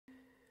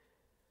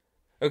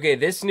Okay,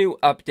 this new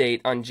update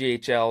on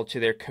GHL to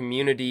their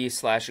community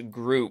slash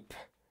group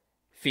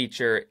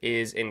feature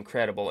is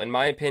incredible. In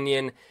my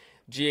opinion,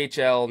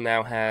 GHL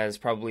now has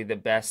probably the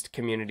best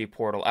community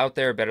portal out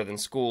there, better than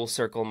School,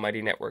 Circle,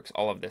 Mighty Networks,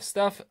 all of this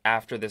stuff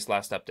after this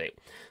last update.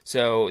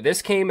 So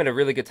this came at a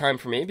really good time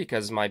for me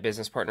because my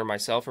business partner and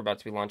myself are about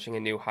to be launching a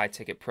new high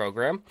ticket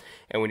program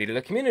and we needed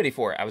a community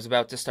for it. I was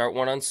about to start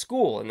one on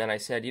School and then I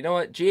said, you know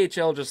what,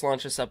 GHL just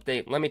launched this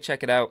update, let me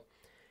check it out.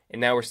 And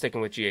now we're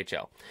sticking with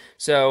GHL.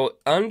 So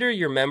under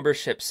your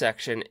membership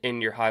section in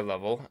your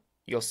HighLevel,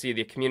 you'll see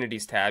the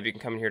communities tab. You can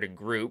come in here to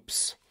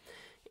groups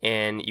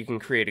and you can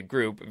create a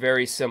group.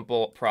 Very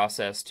simple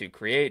process to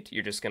create.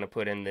 You're just going to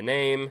put in the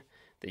name,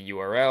 the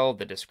URL,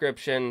 the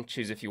description,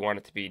 choose if you want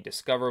it to be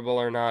discoverable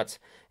or not,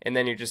 and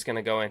then you're just going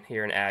to go in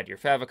here and add your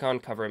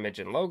favicon, cover image,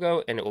 and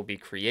logo, and it will be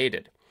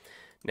created.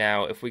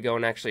 Now, if we go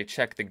and actually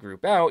check the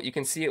group out, you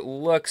can see it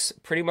looks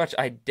pretty much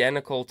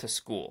identical to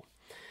School.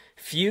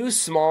 Few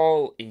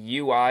small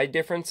UI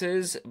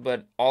differences,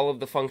 but all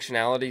of the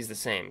functionality is the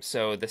same.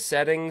 So the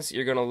settings,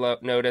 you're going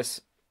to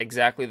notice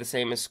exactly the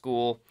same as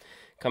School.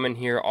 Come in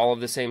here, all of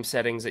the same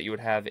settings that you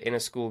would have in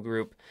a School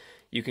group.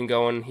 You can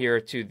go in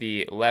here to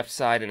the left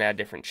side and add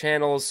different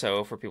channels,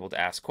 so for people to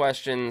ask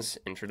questions,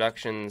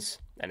 introductions,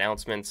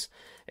 announcements,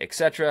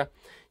 etc.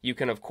 You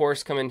can, of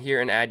course, come in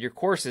here and add your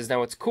courses.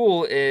 Now, what's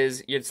cool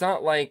is it's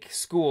not like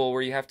School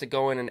where you have to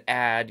go in and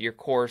add your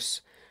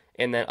course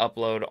and then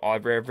upload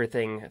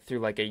everything through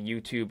like a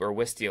YouTube or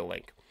Wistia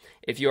link.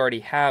 If you already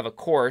have a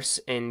course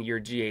in your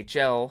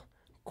GHL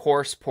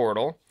course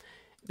portal,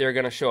 they're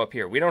going to show up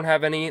here. We don't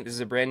have any. This is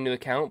a brand new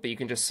account, but you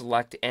can just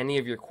select any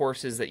of your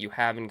courses that you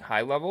have in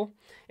HighLevel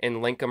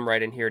and link them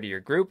right in here to your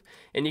group.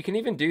 And you can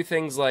even do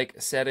things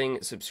like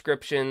setting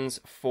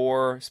subscriptions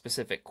for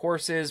specific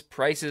courses,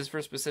 prices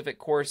for specific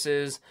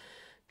courses,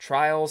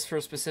 trials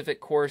for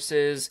specific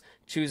courses,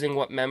 choosing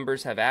what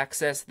members have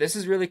access. This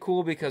is really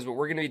cool because what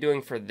we're going to be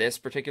doing for this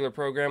particular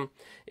program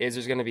is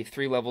there's going to be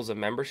 3 levels of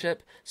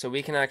membership. So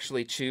we can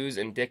actually choose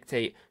and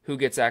dictate who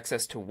gets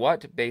access to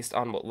what based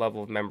on what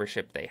level of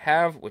membership they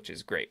have, which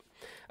is great.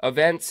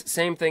 Events,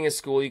 same thing as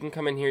School. You can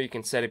come in here, you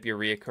can set up your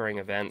reoccurring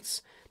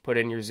events, put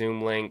in your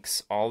Zoom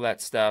links, all that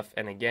stuff.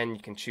 And again,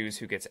 you can choose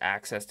who gets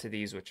access to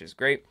these, which is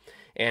great.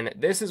 And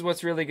this is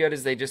what's really good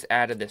is they just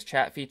added this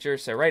chat feature.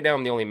 So right now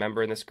I'm the only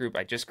member in this group.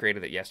 I just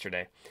created it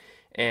yesterday.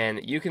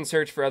 And you can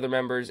search for other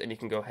members and you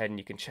can go ahead and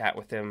you can chat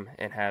with them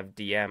and have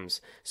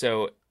DMs.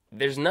 So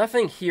there's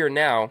nothing here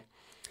now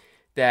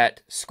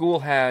that School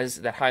has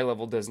that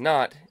HighLevel does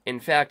not. In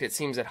fact, it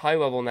seems that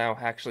HighLevel now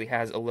actually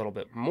has a little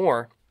bit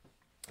more.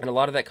 And a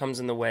lot of that comes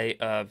in the way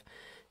of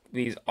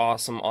these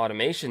awesome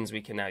automations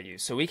we can now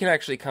use. So we can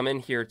actually come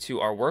in here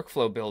to our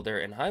workflow builder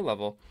in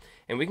HighLevel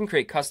and we can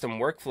create custom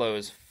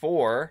workflows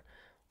for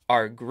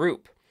our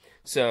group.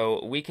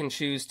 So we can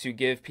choose to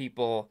give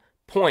people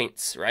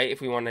points, right? If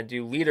we want to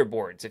do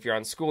leaderboards, if you're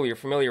on School, you're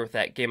familiar with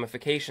that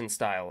gamification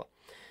style.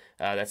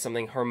 That's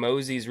something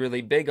Hormozy is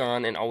really big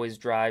on and always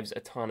drives a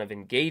ton of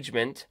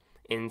engagement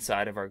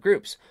inside of our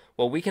groups.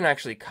 Well, we can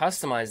actually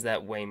customize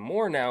that way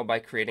more now by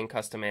creating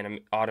custom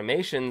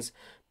automations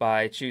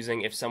by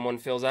choosing if someone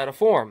fills out a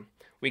form,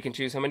 we can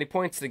choose how many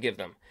points to give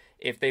them.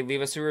 If they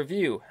leave us a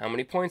review, how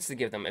many points to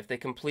give them. If they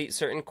complete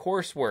certain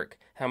coursework,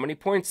 how many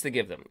points to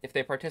give them. If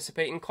they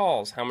participate in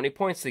calls, how many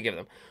points to give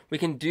them. We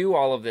can do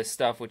all of this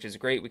stuff, which is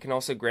great. We can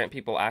also grant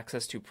people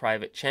access to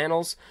private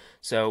channels.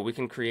 So we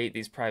can create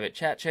these private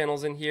chat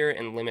channels in here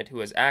and limit who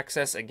has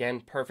access. Again,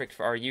 perfect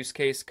for our use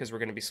case because we're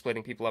going to be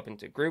splitting people up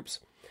into groups.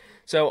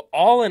 So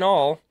all in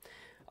all,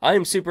 I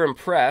am super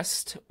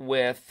impressed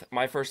with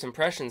my first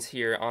impressions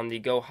here on the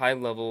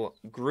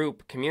GoHighLevel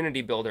group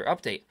community builder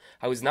update.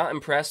 I was not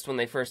impressed when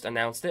they first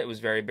announced it. It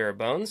was very bare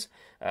bones.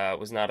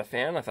 Was not a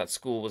fan. I thought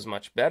School was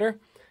much better.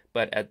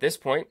 But at this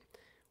point,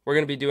 we're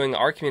going to be doing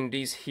our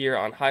communities here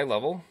on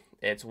HighLevel.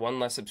 It's one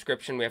less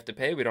subscription we have to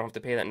pay. We don't have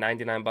to pay that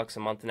 $99 a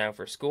month now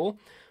for School.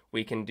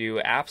 We can do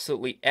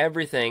absolutely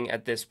everything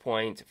at this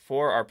point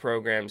for our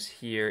programs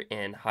here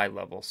in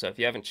HighLevel. So if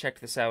you haven't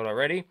checked this out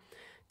already,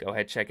 go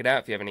ahead, check it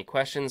out. If you have any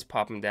questions,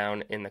 pop them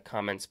down in the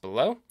comments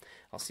below.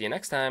 I'll see you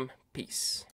next time. Peace.